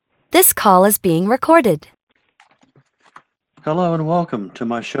This call is being recorded. Hello and welcome to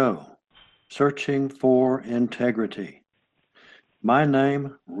my show, Searching for Integrity. My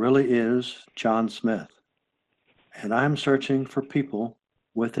name really is John Smith, and I'm searching for people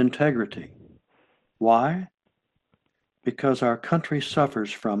with integrity. Why? Because our country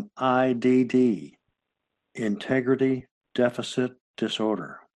suffers from IDD, Integrity Deficit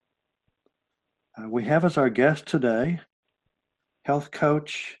Disorder. We have as our guest today health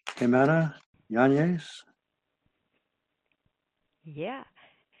coach Ximena Yanez. Yeah.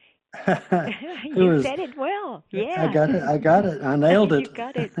 Who You is said it well. I Yeah. got it. I got it. I nailed You it.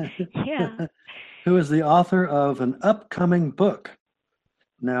 got it. Yeah. Who is the author of an upcoming book.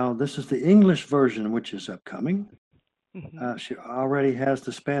 Now, this is the English version, which is upcoming. Hmm. She already has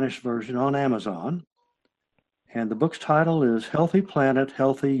the Spanish version on Amazon. And the book's title is Healthy Planet,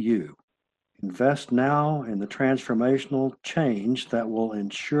 Healthy You. Invest now in the transformational change that will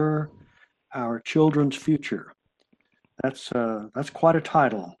ensure our children's future. That's quite a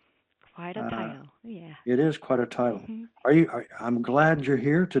title. Quite a Uh, title. Yeah. it is quite a title. Hmm. I'm glad you're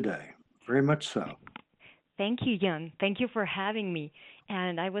here today. Very much so. Thank you, Jan. Thank you for having me.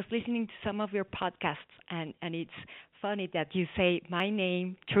 And I was listening to some of your podcasts, and it's funny that you say my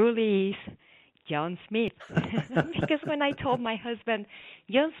name truly is John Smith. Because when I told my husband,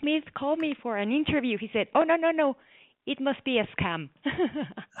 John Smith called me for an interview, he said, "Oh, no, no, no. It must be a scam."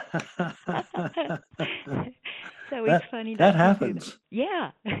 So it's that funny that that you say that. happens.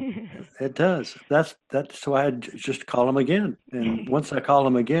 Yeah. It does. That's why just call them again. And once I call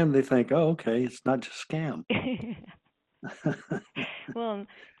them again, they think, oh, okay, it's not just scam. Well,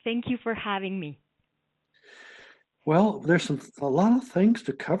 thank you for having me. Well, there's a lot of things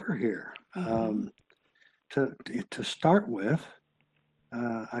to cover here. Mhm. To to start with,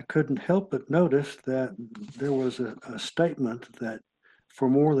 I couldn't help but notice that there was a statement that for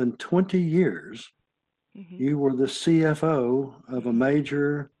more than 20 years, Mhm. you were the CFO of a Mhm.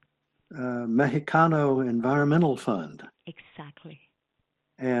 major Mexicano environmental fund. Exactly.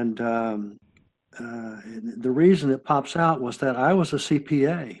 And the reason it pops out was that I was a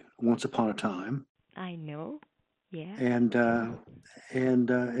CPA once upon a time, I know. Yeah. and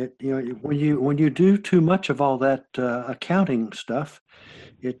when you do too much of all that accounting stuff,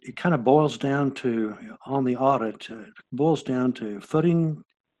 it kind of boils down to on the audit. It boils down to foot and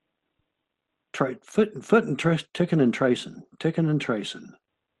ticking and tracing, ticking and tracing.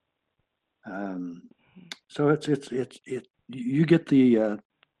 Um, so it's you get the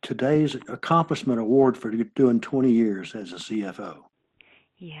today's accomplishment award for doing 20 years as a CFO.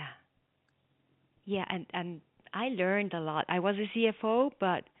 Yeah. Yeah, and I learned a lot. I was a CFO,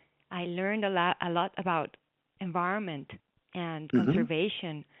 but I learned a lot about environment and Hmm.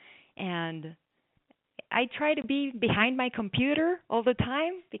 conservation, and I try to be behind my computer all the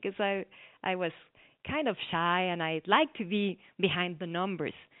time because I was kind of shy and I like to be behind the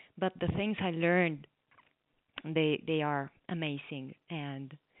numbers. But the things I learned, they are amazing,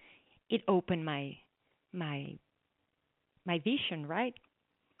 and it opened my my vision, right?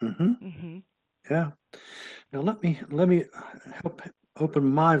 Hmm. Mhm. Yeah. Now let me help open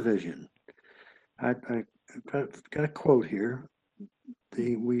my vision. I got a quote here.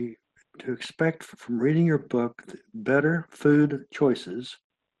 The we to expect from reading your book better food choices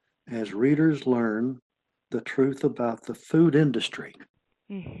as readers learn the truth about the food industry.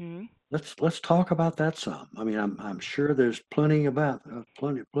 Mhm. Let's talk about that some. I mean, I'm sure there's plenty about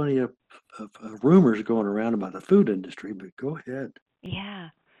plenty of rumors going around about the food industry, but go ahead. Yeah.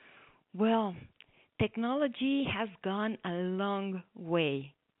 Well, technology has gone a long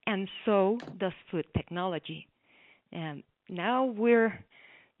way, and so does food technology. And now we're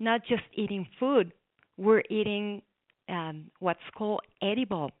not just eating food, we're eating what's called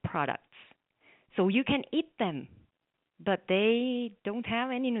edible products. So you can eat them, but they don't have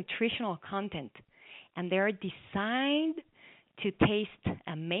any nutritional content. And they're designed to taste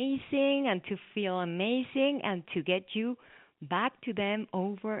amazing and to feel amazing and to get you back to them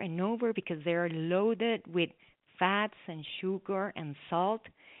over and over because they're loaded with fats and sugar and salt.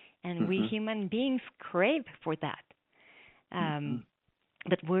 And we Hmm. human beings crave for that. Hmm. Um,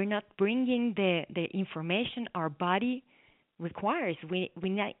 but we're not bringing the information our body requires. We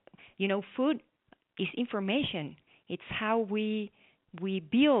not, food is information. It's how we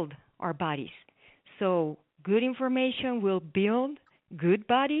build our bodies. So good information will build good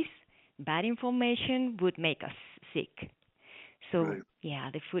bodies. Bad information would make us sick. So Right. yeah,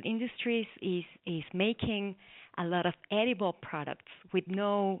 the food industry is making a lot of edible products with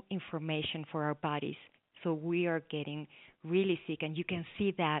no information for our bodies. So we are getting really sick, and you can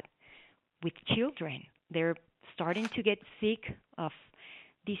see that with children. They're starting to get sick of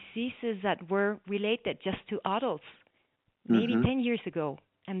diseases that were related just to adults maybe Hmm. 10 years ago,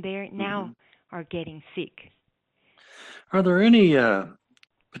 and they Hmm. now are getting sick. Are there any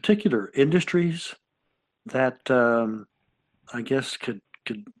particular industries that I guess could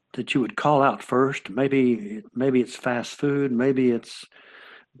that you would call out first? Maybe it's fast food. Maybe it's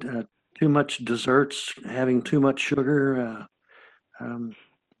uh, too much desserts, having too much sugar. Um,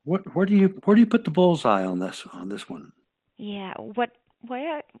 where do you put the bullseye on this one? Yeah, what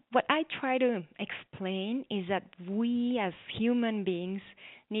I try to explain is that we as human beings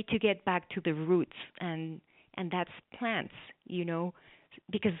need to get back to the roots, and that's plants,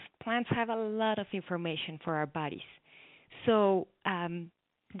 because plants have a lot of information for our bodies. So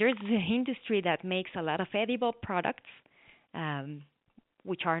there's the industry that makes a lot of edible products, um,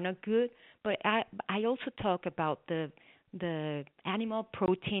 which are not good. But I also talk about the animal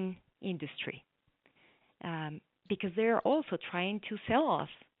protein industry, um, because they're also trying to sell us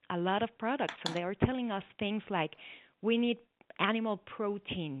a lot of products, and they are telling us things like we need animal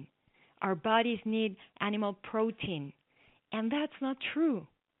protein, our bodies need animal protein, and that's not true.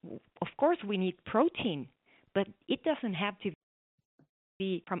 Of course, we need protein, but it doesn't have to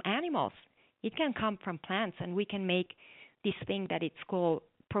be from animals. It can come from plants, and we can make this thing that it's called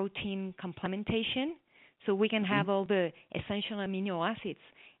protein complementation. So we can Hmm. have all the essential amino acids,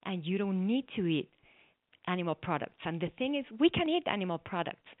 and you don't need to eat animal products. And the thing is, we can eat animal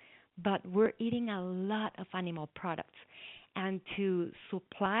products, but we're eating a lot of animal products. And to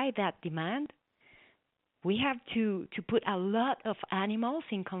supply that demand, we have to put a lot of animals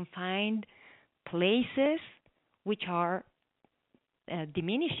in confined places, which are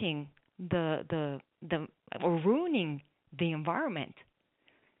diminishing the or ruining the environment,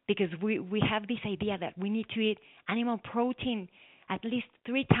 because we have this idea that we need to eat animal protein at least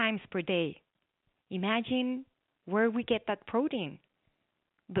 3 times per day. Imagine where we get that protein.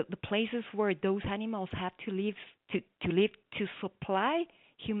 The places where those animals have to live to supply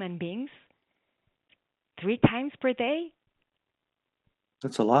human beings 3 times per day.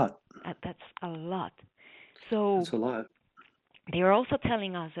 That's a lot. That's a lot. So That's a lot. they are also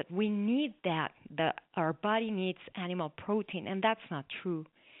telling us that we need that our body needs animal protein, and that's not true.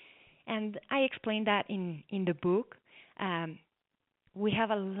 And I explained that in the book. Um, we have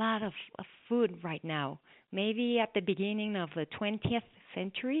a lot of food right now. Maybe at the beginning of the 20th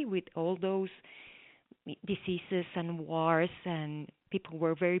century, with all those diseases and wars, and people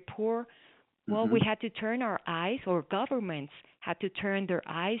were very poor, well, we Hmm. had to turn our eyes, or governments had to turn their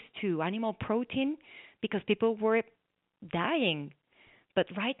eyes to animal protein because people were dying. But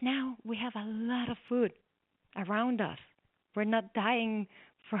right now, we have a lot of food around us. We're not dying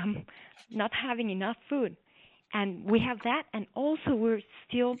from not having enough food. And we have that, and also we're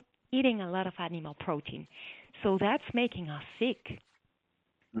still eating a lot of animal protein. So that's making us sick.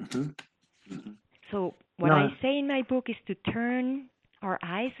 Hmm. Hmm. So, what I No, say in my book is to turn our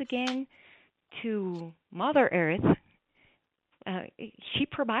eyes again to Mother Earth. She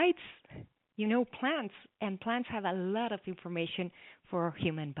provides, plants, and plants have a lot of information for our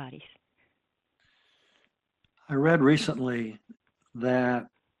human bodies. I read recently that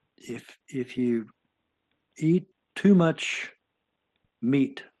if you eat too much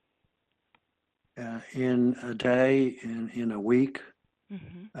meat in a day, in a week,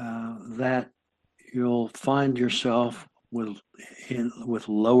 Hmm. that you'll find yourself with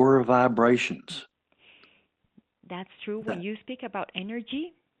lower vibrations. That's true. When That. you speak about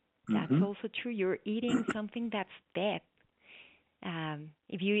energy, that's Hmm. also true. You're eating something that's dead.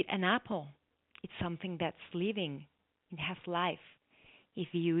 If you eat an apple, it's something that's living. It has life.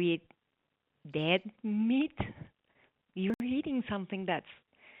 If you eat dead meat, you're eating something that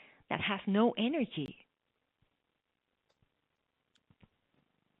has no energy.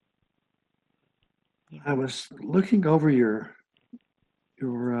 Yeah. I was looking over your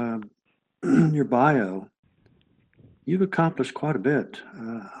your bio. You've accomplished quite a bit.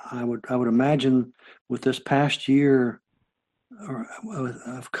 I would imagine with this past year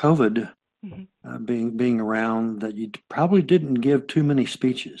of COVID Mhm. being around that you probably didn't give too many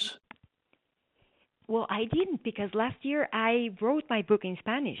speeches. Well, I didn't, because last year I wrote my book in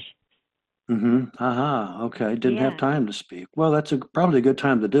Spanish. Mm-hmm. Aha. Okay. Didn't have Yeah, time to speak. Well, that's probably a good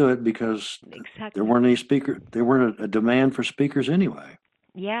time to do it because there exactly. weren't any speaker. There weren't a demand for speakers anyway.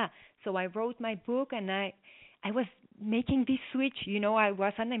 Yeah, so I wrote my book, and I was making this switch. I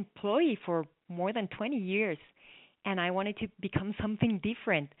was an employee for more than 20 years, and I wanted to become something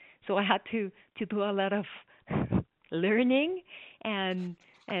different. So I had to do a lot of learning, and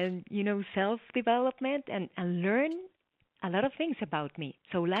self-development, and learn a lot of things about me.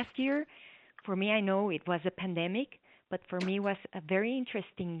 So last year, for me, I know it was a pandemic, but for me, it was a very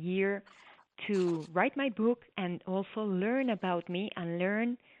interesting year to write my book and also learn about me and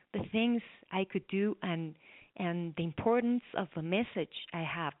learn the things I could do and the importance of the message I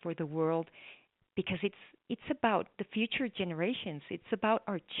have for the world because it's about the future generations. It's about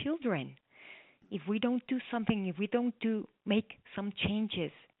our children. If we don't do something, if we don't do make some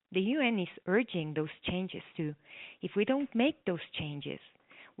changes, the UN is urging those changes too. If we don't make those changes,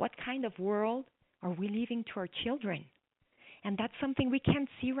 what kind of world are we leaving to our children? And that's something we can't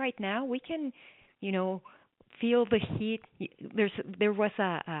see right now. We can, you know, feel the heat. There was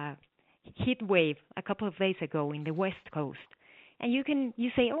a heat wave a couple of days ago in the West Coast, and you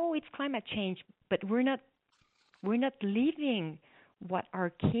say, oh, it's climate change, but we're not living what our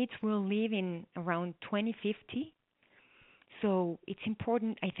kids will live in around 2050. So it's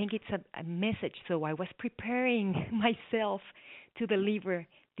important. I think it's a message. So I was preparing myself to deliver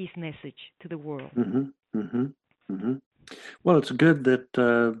this message to the world. Mm-hmm. Mm-hmm. Mm-hmm. Well, it's good that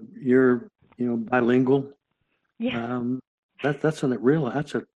you're, bilingual. Yeah, Um, that's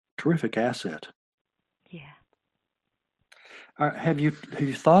a terrific asset. yeah. Have you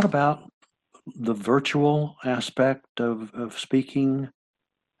thought about the virtual aspect of speaking?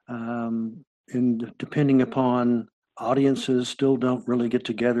 And depending upon audiences, still don't really get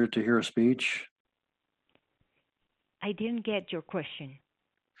together to hear a speech. I didn't get your question.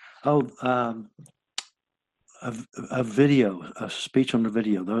 Oh, a video, a speech on the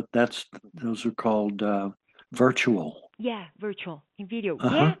video. Those are called virtual. Yeah, virtual in video. Uh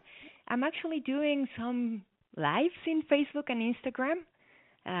Yeah, huh. I'm actually doing some lives in Facebook and Instagram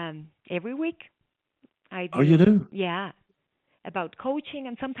every week. I Oh, you do, do? yeah, about coaching,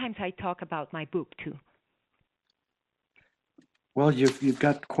 and sometimes I talk about my book too. Well, you've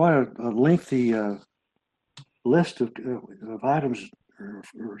got quite a lengthy list of items or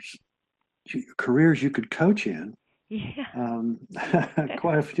careers you could coach in. Yeah, Um,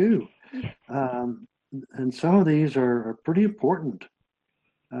 quite a few, yeah. um, and some of these are pretty important.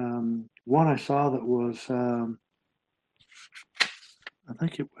 One I saw that was, I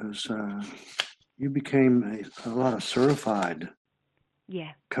think it was, you became a lot of certified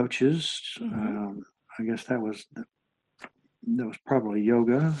Yeah. coaches. Mhm. I guess that was probably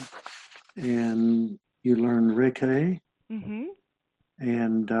yoga, and you learned Reiki. Mhm.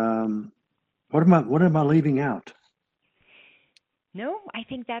 And what am I leaving out? No, I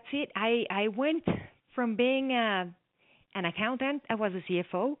think that's it. I went from being an accountant, I was a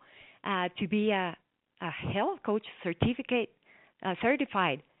CFO, to be a health coach,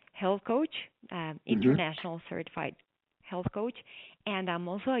 certified health coach, Hmm. international certified health coach, and I'm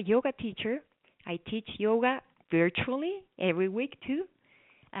also a yoga teacher. I teach yoga virtually every week too,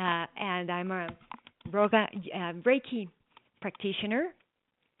 and I'm a Reiki practitioner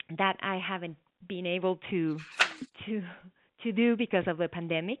that I haven't been able to to do because of the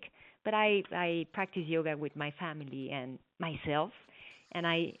pandemic. But I practice yoga with my family and myself, and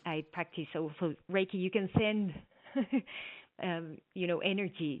I practice also Reiki. You can send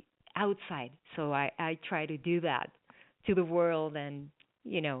energy outside, so I try to do that to the world, and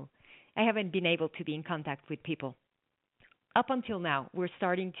you know I haven't been able to be in contact with people up until now. We're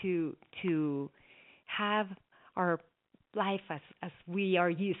starting to have our life as we are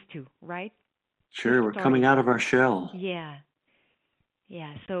used to, right? Just Sure, we're coming starting. out of our shell. Yeah,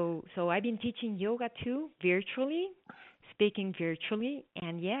 yeah. So I've been teaching yoga too, virtually, speaking virtually,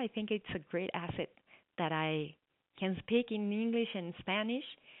 and yeah, I think it's a great asset that I can speak in English and Spanish,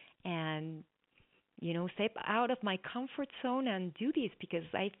 and step out of my comfort zone and do this because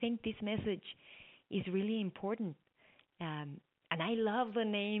I think this message is really important. And I love the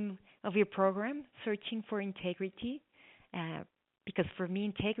name of your program, Searching for Integrity, uh, because for me,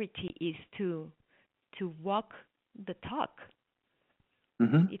 integrity is to walk the talk.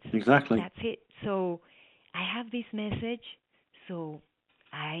 Hmm. It's Exactly. That's it. So I have this message, so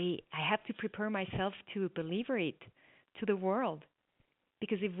I have to prepare myself to deliver it to the world.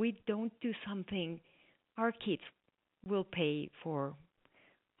 Because if we don't do something, our kids will pay for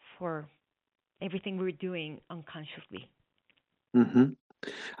everything we're doing unconsciously. Hmm.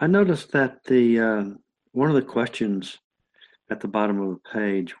 I noticed that the one of the questions at the bottom of the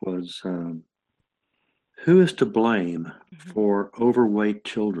page was, who is to blame Hmm. for overweight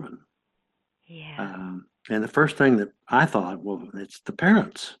children? Yeah. And the first thing that I thought, well, it's the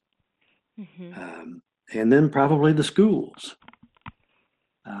parents, Hmm. um, and then probably the schools.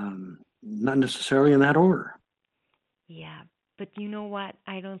 Not necessarily in that order. Yeah. But you know what?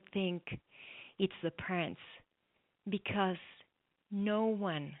 I don't think it's the parents because no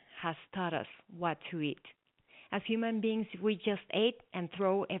one has taught us what to eat. As human beings, we just ate and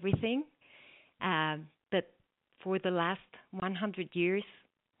throw everything. But for the last 100 years,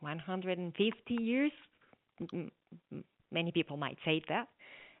 150 years, many people might say that,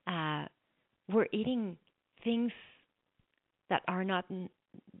 uh, we're eating things that are not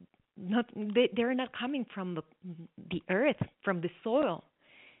they're not coming from the earth, from the soil.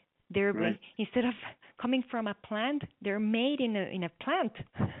 They're Right. instead of coming from a plant, they're made in a plant.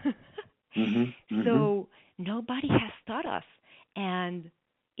 Mhm. Mhm. So nobody has taught us, and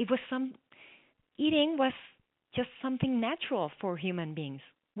it was some eating was just something natural for human beings.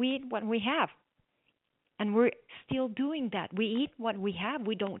 We eat what we have, and we're still doing that. We eat what we have.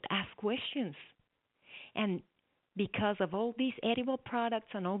 We don't ask questions, and because of all these edible products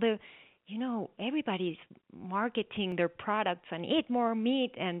and all the everybody's marketing their products and eat more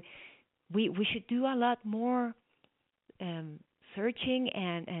meat, and we should do a lot more um, searching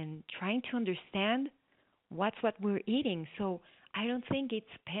and trying to understand what we're eating. So I don't think it's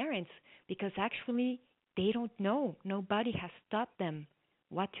parents because actually they don't know. Nobody has taught them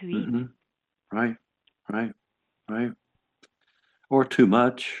what to eat. Mhm. Right. Right. Right. Or too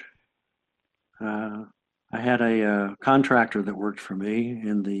much. Uh, I had a contractor that worked for me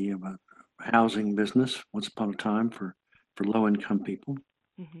in the housing business once upon a time for low income people,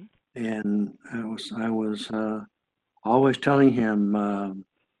 Hmm. and I was always telling him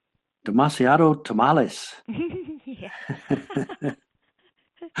demasiado tamales. Yeah.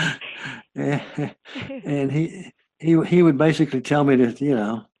 And he would basically tell me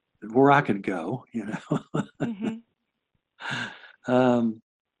to, where I could go. Hmm. um,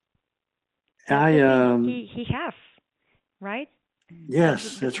 That's I the thing. He has, right? That's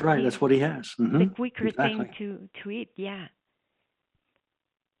Yes, that's right. That's what he has. the quicker thing Exactly. to eat. Yeah,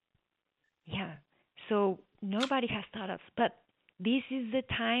 yeah. So nobody has taught us, but this is the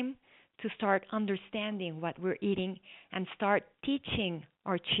time to start understanding what we're eating and start teaching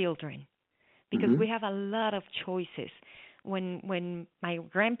our children because Hmm. we have a lot of choices. When my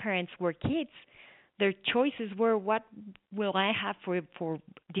grandparents were kids, their choices were what will I have for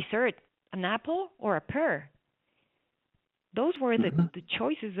dessert, an apple or a pear? Those were Hmm. the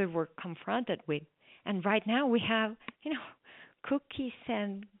choices that we're confronted with. And right now we have, cookies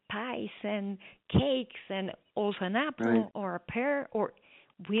and pies and cakes and also an Right. apple or a pear or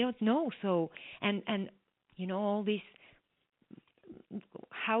we don't know. So and all these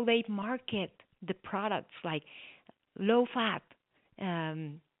how they market the products like low fat,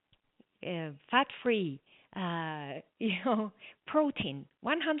 um, fat free, you know, protein,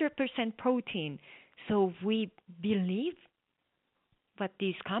 100% protein. So we believe what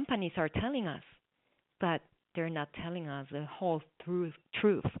these companies are telling us, but they're not telling us the whole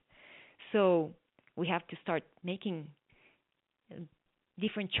truth. So we have to start making uh,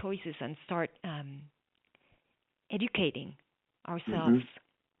 different choices and start educating ourselves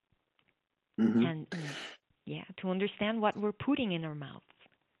Hmm. Hmm. and yeah, to understand what we're putting in our mouths.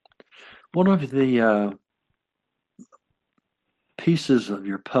 One of the pieces of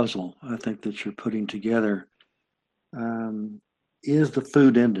your puzzle, I think, that you're putting together um, is the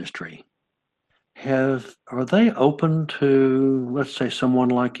food industry. Are they open to, let's say, someone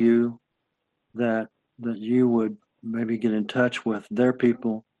like you that you would maybe get in touch with their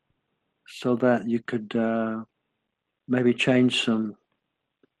people so that you could maybe change some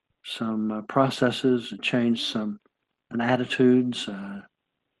processes, change some and attitudes.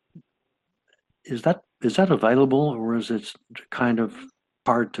 Is that available, or is it kind of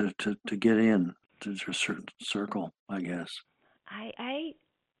hard to get in to a certain circle? I guess. I I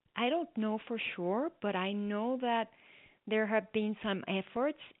I don't know for sure, but I know that there have been some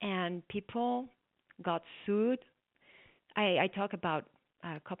efforts and people got sued. I talk about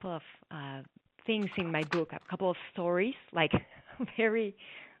a couple of things in my book, a couple of stories, like very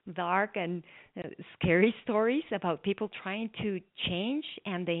dark and scary stories about people trying to change,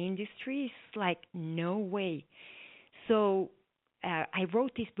 and the industry is like, no way. So I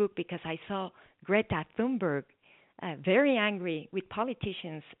wrote this book because I saw Greta Thunberg very angry with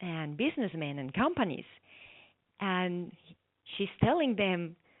politicians and businessmen and companies, and she's telling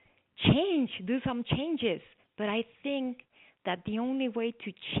them change, do some changes. But I think that the only way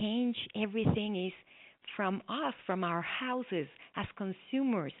to change everything is from us, from our houses as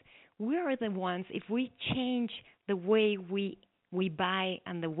consumers. We are the ones. If we change the way we buy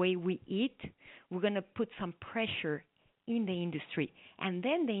and the way we eat, we're going to put some pressure in the industry, and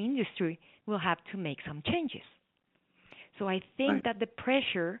then the industry will have to make some changes. So I think Right. that the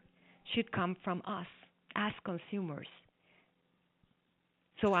pressure should come from us as consumers.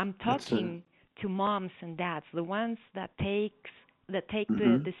 So I'm That's a. talking to moms and dads, the ones that take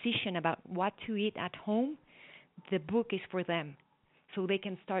the Hmm. decision about what to eat at home. The book is for them so they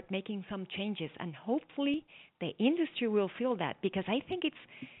can start making some changes. And hopefully the industry will feel that, because I think it's,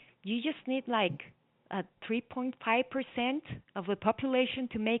 you just need like a 3.5% of the population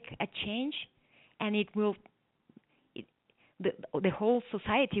to make a change, and it will, it, the whole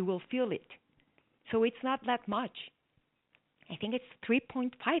society will feel it. So it's not that much. I think it's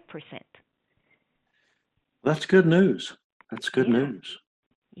 3.5%. That's good news. That's good Yeah, news.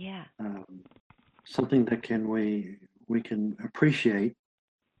 yeah. Um, Something that we can appreciate,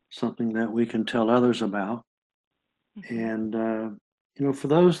 something that we can tell others about, Hmm. and for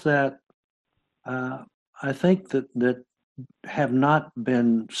those that uh, I think that have not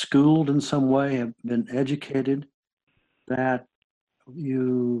been schooled in some way, have been educated, that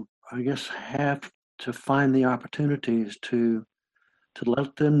you, I guess, have to find the opportunities to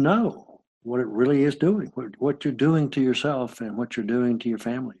let them know what it really is doing, what you're doing to yourself and what you're doing to your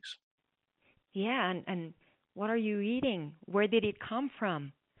families. Yeah, and what are you eating? Where did it come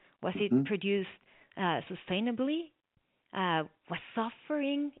from? Was it Hmm. produced sustainably? Was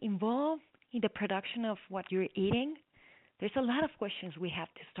suffering involved in the production of what you're eating? There's a lot of questions we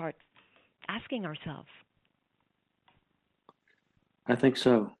have to start asking ourselves. I think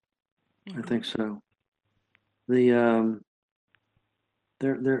so. I Hmm. think so. The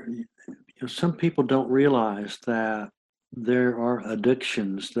there some people don't realize that there are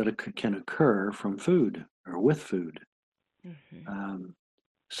addictions that can occur from food or with food. Hmm. Um,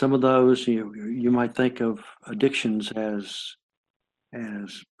 some of those you might think of addictions as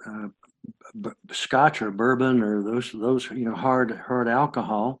scotch or bourbon or those hard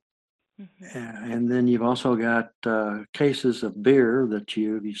alcohol. Hmm. And then you've also got cases of beer that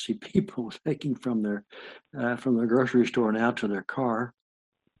you see people taking from their grocery store and out to their car.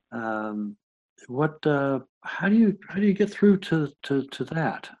 Um, what how do you get through to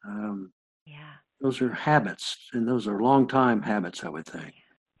that? Yeah. Those are habits, and those are long time habits, I would think.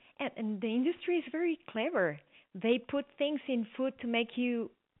 And the industry is very clever. They put things in food to make you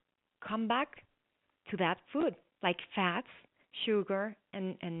come back to that food, like fats, sugar,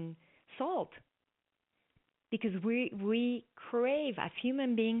 and salt. Because we crave, as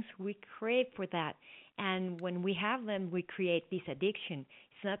human beings, we crave for that. And when we have them, we create this addiction.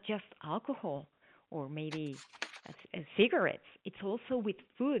 It's not just alcohol or maybe cigarettes. It's also with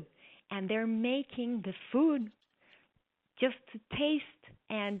food. And they're making the food just to taste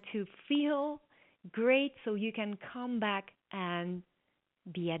and to feel great, so you can come back and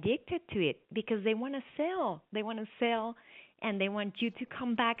be addicted to it, because they want to sell. They want to sell, and they want you to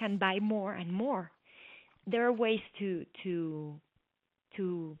come back and buy more and more. There are ways to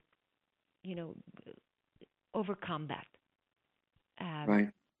you know overcome that. Um, Right.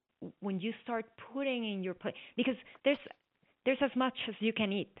 when you start putting in your plate, because there's as much as you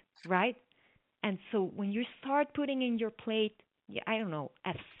can eat, right? And so when you start putting in your plate, yeah, I don't know,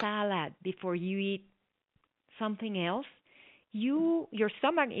 a salad before you eat something else, your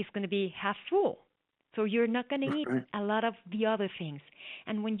stomach is going to be half full. So you're not going to eat Right. a lot of the other things.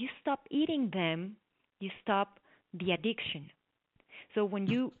 And when you stop eating them, you stop the addiction. So when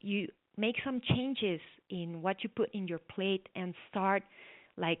you make some changes in what you put in your plate and start,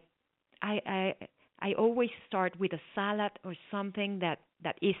 like, I I I always start with a salad or something that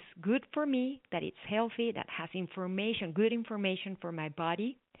is good for me, that it's healthy, that has information, good information for my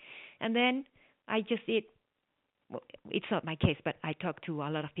body, and then I just eat. Well, it's not my case, but I talk to a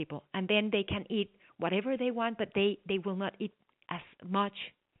lot of people, and then they can eat whatever they want, but they will not eat as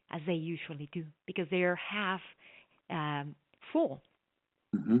much as they usually do, because they are half um, full.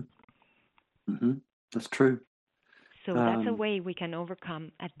 Hmm. Hmm. That's true. So that's a Um, way we can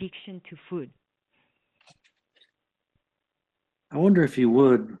overcome addiction to food. I wonder if you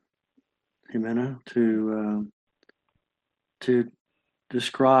would, Jimena, to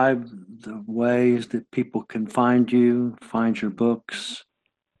describe the ways that people can find you, find your books,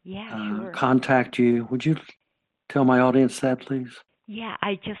 Yeah, sure. contact you. Would you tell my audience that, please? Yeah,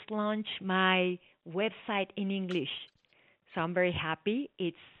 I just launched my website in English, so I'm very happy.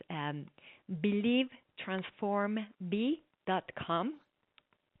 It's um, believetransformb.com,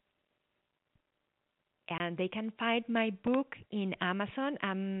 and they can find my book in Amazon.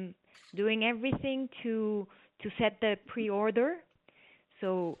 I'm doing everything to set the pre-order,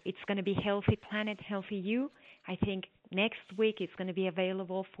 so it's going to be Healthy Planet, Healthy You. I think next week it's going to be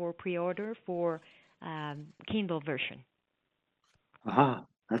available for pre-order for Kindle version. Aha,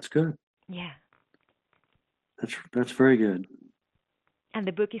 that's good. Yeah, That's very good. and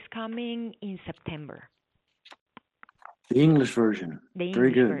the book is coming in September. The English version, The very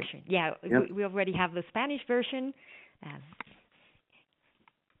English good. version. Yeah, Yep. we already have the Spanish version. Um,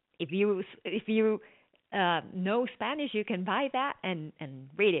 if you know Spanish, you can buy that and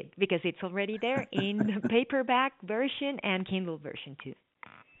read it because it's already there in the paperback version and Kindle version too.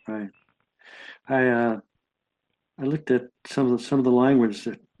 Right. I looked at some of the language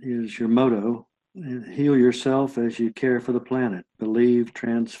that is your motto. Heal yourself as you care for the planet. Believe,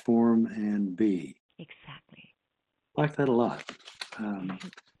 transform, and be. Exactly. I like that a lot.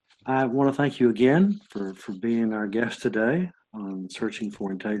 I want to thank you again for being our guest today on Searching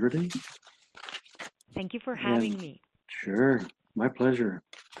for Integrity. Thank you for And having me. sure, my pleasure.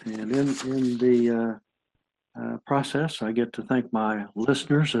 And in the process, I get to thank my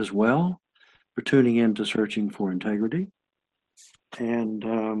listeners as well for tuning in to Searching for Integrity.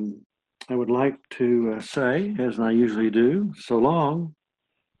 And I would like to say, as I usually do, so long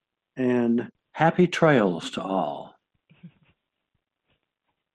and happy trails to all.